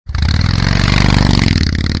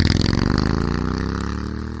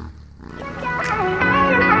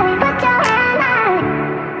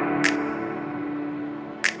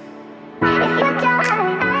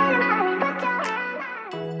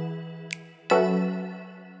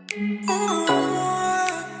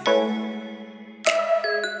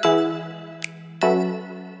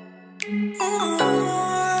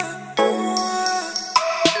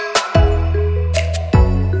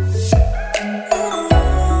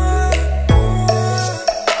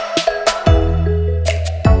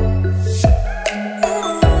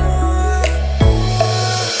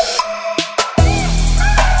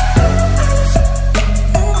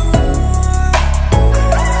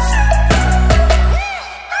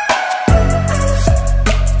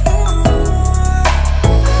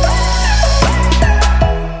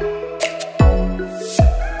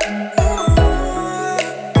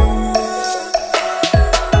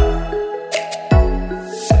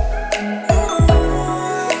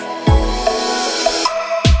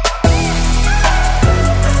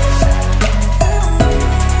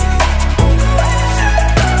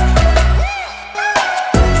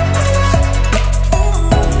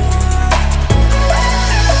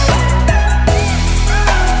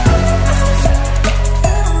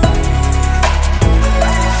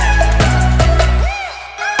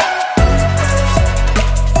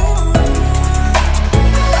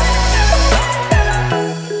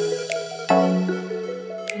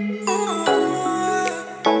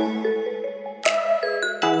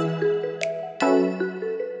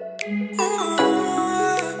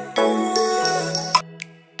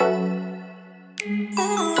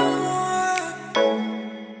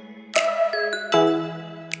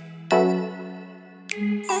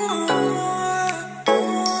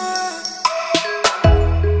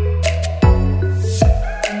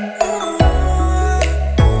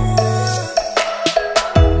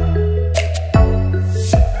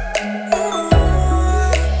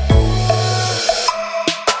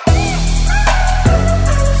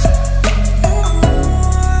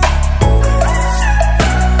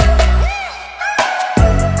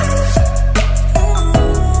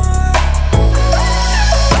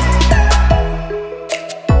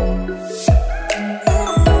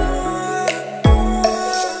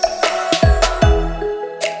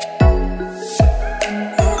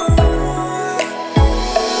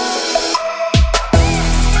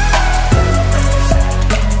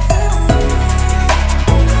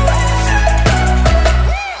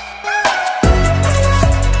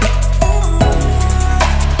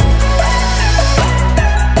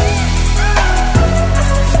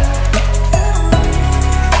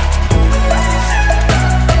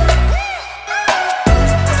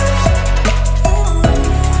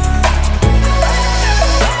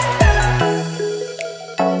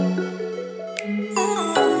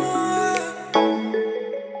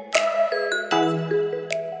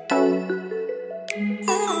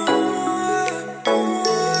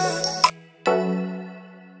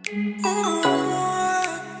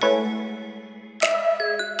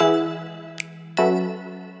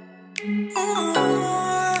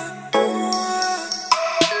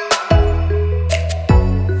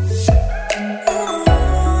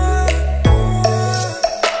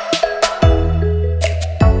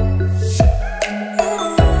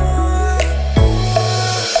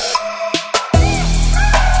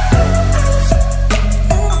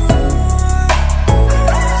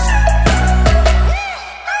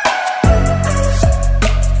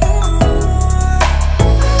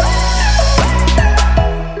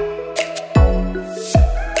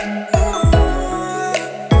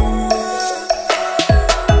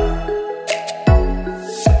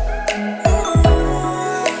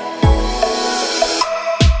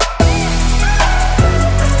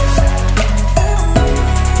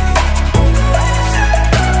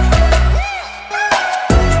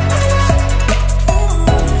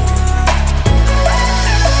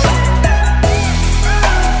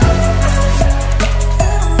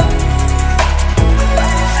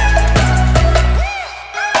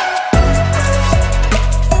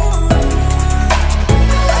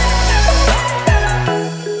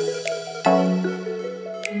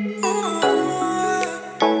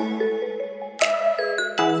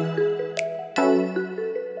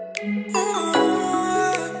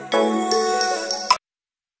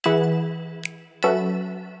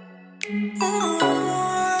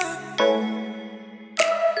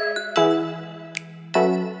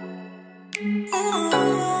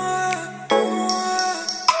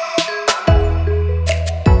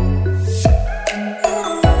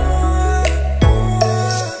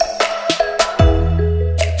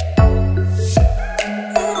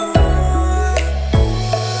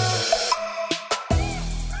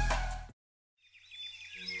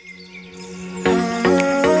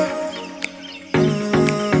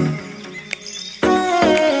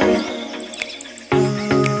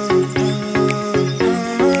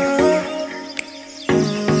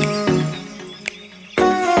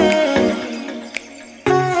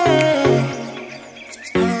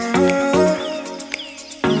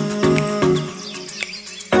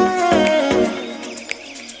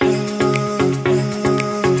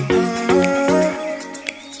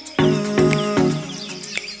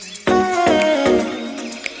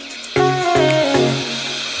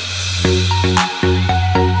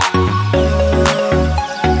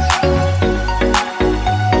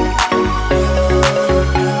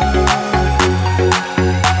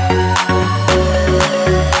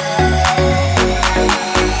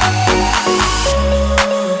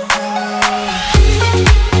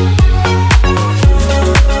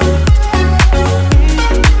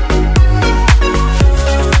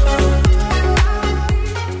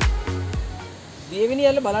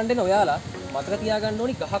බලන්න ඔයාලා මතක තියාගන්න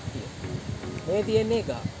ඕනි ගහක් තියෙන. මේ තියෙන්නේ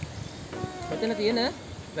ගහ. මෙතන තියෙන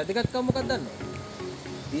වැදගත්කම මොකක්ද දන්නවද?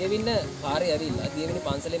 දියවින්න පාරේ ඇවිල්ලා දියවිනි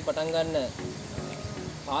පන්සලෙන් පටන් ගන්න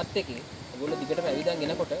පාත් එකේ ඔයගොල්ලෝ දිගටම ඇවිදන්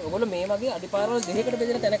එනකොට ඔයගොල්ලෝ මේ වගේ අඩිපාරවල දෙකකට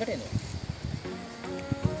බෙදෙන තැනකට එනවා.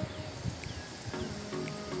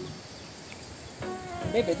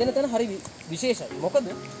 මේ බෙදෙන තැන හරි විශේෂයි. මොකද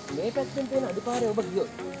මේ පැත්තෙන් තියෙන අඩිපාරේ ඔබ ගියොත්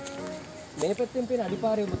මේ පැත්තෙන් තියෙන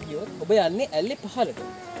අඩිපාරේ ඔබ ගියොත් ඔබ යන්නේ ඇල්ලේ පහළට.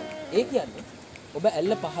 ඒ කියන්නේ ඔබ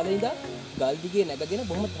ඇල්ල පහළ ඉඳන් ගල් දිගේ නැගගෙන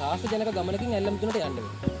බොහොම ත්‍රාසජනක ගමනකින් ඇල්ල මුදුනට යන්න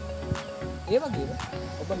වෙනවා. ඒ වගේම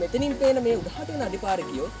ඔබ මෙතනින් පේන මේ උඩහට යන අඩිපාරේ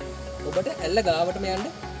ගියොත් ඔබට ඇල්ල ගාවටම යන්න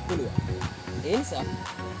පුළුවන්. ඒ නිසා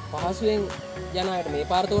පහසුවෙන් යන අයට මේ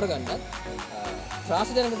පාර තෝරගන්නත්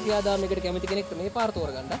ත්‍රාසජනක ක්‍රියාදාමයකට කැමති කෙනෙක්ට මේ පාර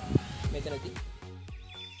තෝරගන්නත් මෙතනදී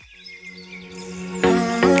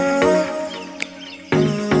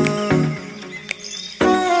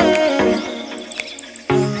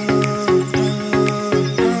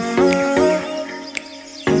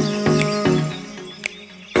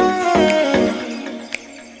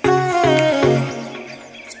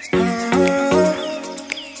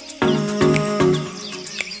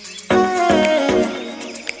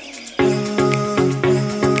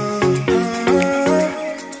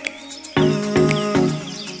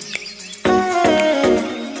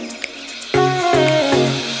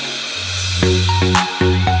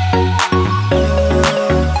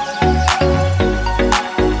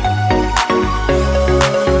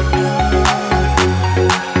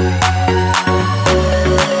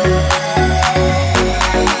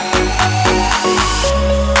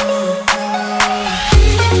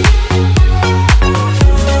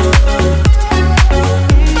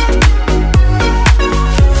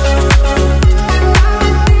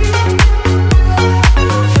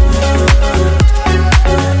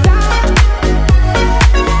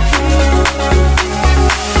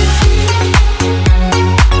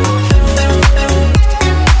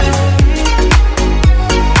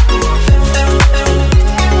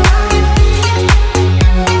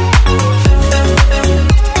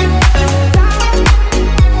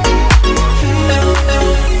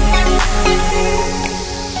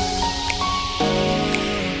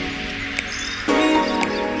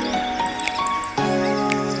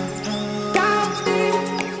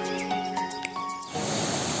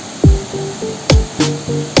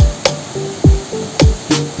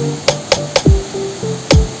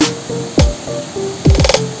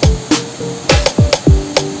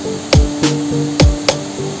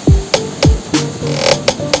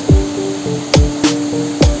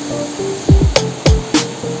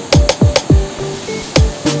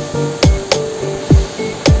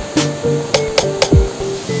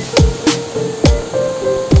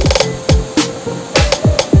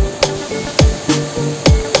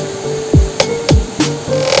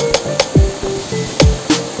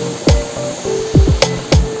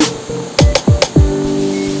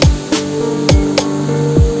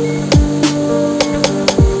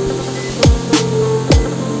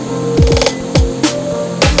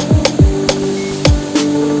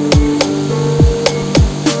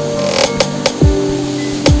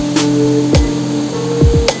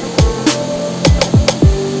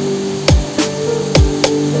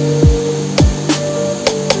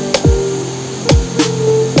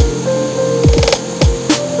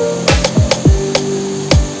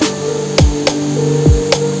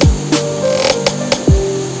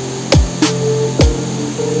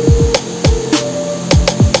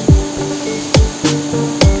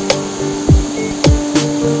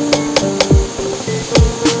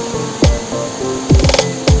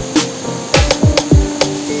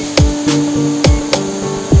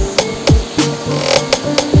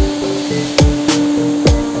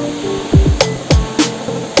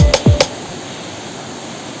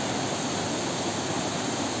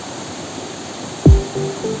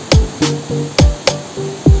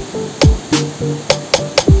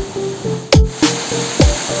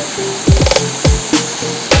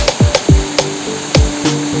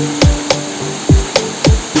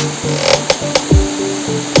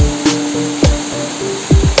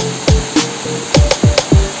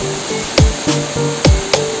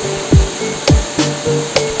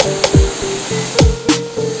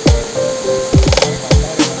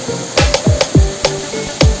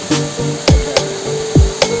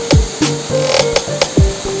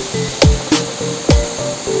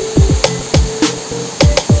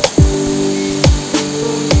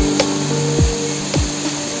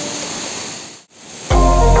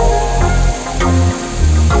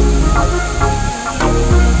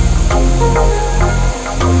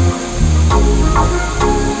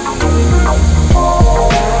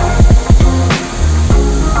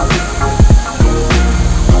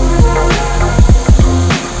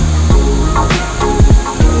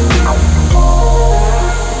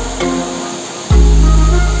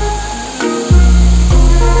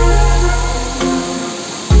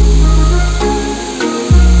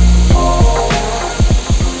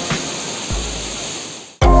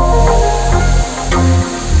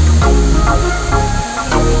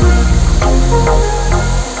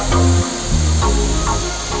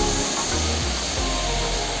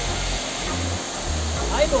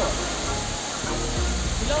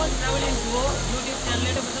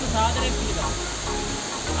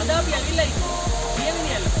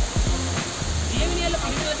Diyavini Ella. Diyavini Ella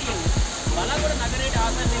පිළිගලා තියෙන්නේ බලංගොඩ නගරයට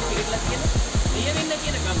ආසන්නයෙන් පිළිගලා තියෙන Diyavini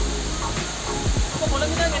කියන ගම. ඔබ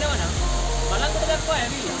කොළඹ ඉඳන් එනවනම් බලංගොඩ දක්වා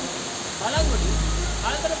ඇවිල්ලා බලංගොඩ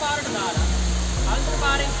අල්තර පාරට දාලා අල්තර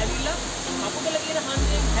පාරෙන් ඇවිල්ලා කපුකල කියන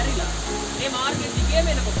හන්දියෙන් හැරිලා මේ මාර්ගයේ දිගේම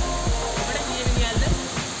එනකොට ඔබට Diyavini Ella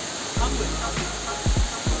හම්බ වෙනවා.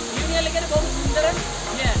 Diyavini Ella කියන්නේ බොහොම සුන්දර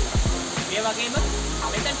නෑර. ඒ වගේම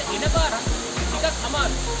මෙතනට එන පාර ටිකක්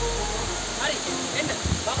අමාරුයි. හරි එන්න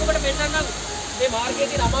මම ඔබට පෙන්නන්නම් මේ මාර්ගයේ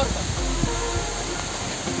තියෙන අමාරුකම්.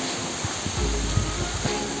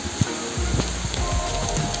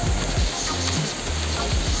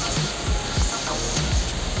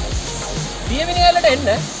 Diyavini Ellට එන්න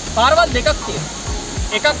පාරවල් දෙකක් තියෙනවා.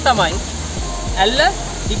 එකක් තමයි ඇල්ල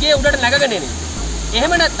දිගේ උඩට නැගගෙන එන එක.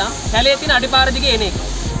 එහෙම නැත්නම් කැලේ තියෙන අඩිපාර දිගේ එන එක.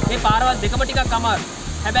 මේ පාරවල් දෙකම ටිකක් අමාරුයි.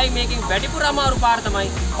 හැබැයි මේකෙන් වැඩිපුර අමාරු පාර තමයි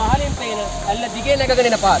පහලින් පේන ඇල්ල දිගේ නැගගෙන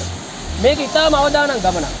එන පාර. මේක ඉතාම අවදානම්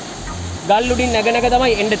ගමනක්. ගල් උඩින් නැග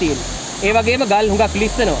තමයි එන්න තියෙන්නේ. ඒ වගේම ගල් හුඟක්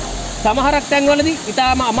ලිස්සනවා. සමහරක් තැන්වලදී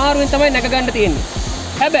ඉතාම අමාරුවෙන් තමයි නැග ගන්න තියෙන්නේ.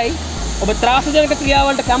 හැබැයි ඔබ ත්‍රාසජනක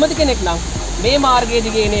ක්‍රියාවලට කැමති කෙනෙක් නම් මේ මාර්ගයේ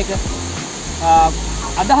දිගේ එන එක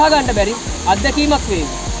අදහා ගන්න බැරි අත්දැකීමක් වේවි.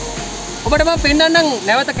 ඔබට මම පෙන්නන්නම්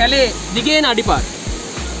නැවත කැලේ දිගේ එන අඩිපාර.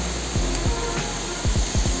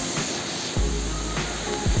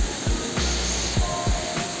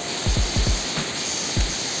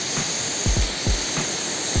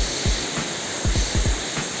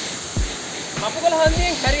 කපුකල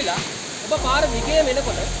හන්දියෙන් හැරිලා ඔබ පාර දිගේම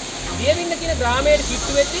එනකොට Diyavini කියන ග්‍රාමයේ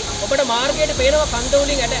කිට්ටු වෙද්දි ඔබට මාර්ගයට පේනවා කන්ද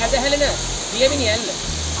වලින් ඇද හැලෙන Diyavini Ella.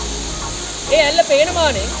 ඒ ඇල්ල පේන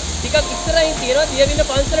මානේ ටිකක් ඉස්සරහින් තියෙනවා Diyavini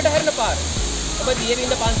පන්සලට හැරෙන පාර. ඔබ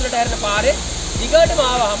Diyavini පන්සලට හැරෙන පාරේ දිගටම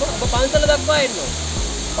ආවහම ඔබ පන්සල දක්වා එන්න ඕනේ.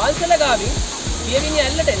 පන්සල ගාවින් Diyavini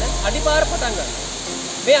Ellට එන අඩිපාර පටන් ගන්නවා.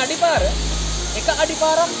 මේ අඩිපාර එක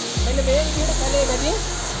අඩිපාරක් මෙන්න මේ විදිහට කැලේ මැදින්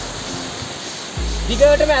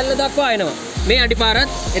දිගටම ඇල්ල දක්වා එනවා. මේ අඩිපාරත්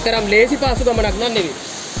එතරම් ලේසි පාසු ගමනක් නන් නෙවෙයි.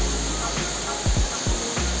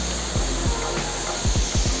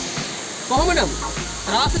 කොහොම නමුත්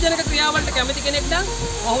ත්‍රාසජනක ක්‍රියාවලට කැමති කෙනෙක් නම්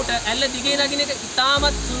ඔහුට ඇල්ල දිගේ නගින එක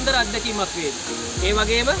ඉතාමත් සුන්දර අත්දැකීමක් වේවි. ඒ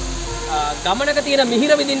වගේම ගමනක තියෙන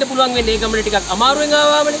මිහිර විඳින්න පුළුවන් වෙන්නේ මේ ගමන ටිකක් අමාරුවෙන්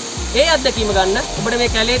ආවමනේ. ඒ අත්දැකීම ගන්න ඔබට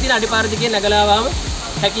මේ කැලේ තියෙන අඩිපාර දිගේ නැගලා ආවම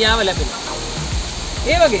හැකියාව ලැබෙනවා.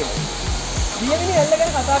 ඒ වගේම Diyavini Ella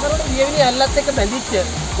ගැන කතා කරනකොට Diyavini Ellත් එක්ක බැඳිච්ච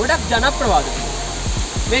ගොඩක් ජනප්‍රවාද.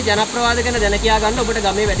 මේ ජනප්‍රවාද ගැන දැන කියා ගන්න ඔබට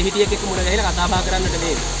ගමේ වැඩිහිටියෙක් එක්ක මුණ ගැහිලා කතා බහ කරන්නට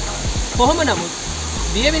වේවි. කොහොම නමුත්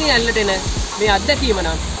Diyavini Ellට එන මේ අත්දැකීම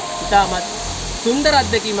නම් ඉතාමත් සුන්දර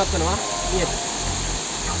අත්දැකීමක් වෙනවා නියත.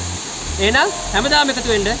 එහෙනම් හැමදාම එකතු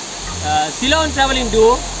වෙන්න Ceylon traveling duo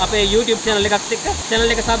අපේ YouTube channel එකත් එක්ක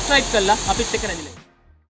channel එක subscribe කරලා අපිත් එක්ක රැඳිලා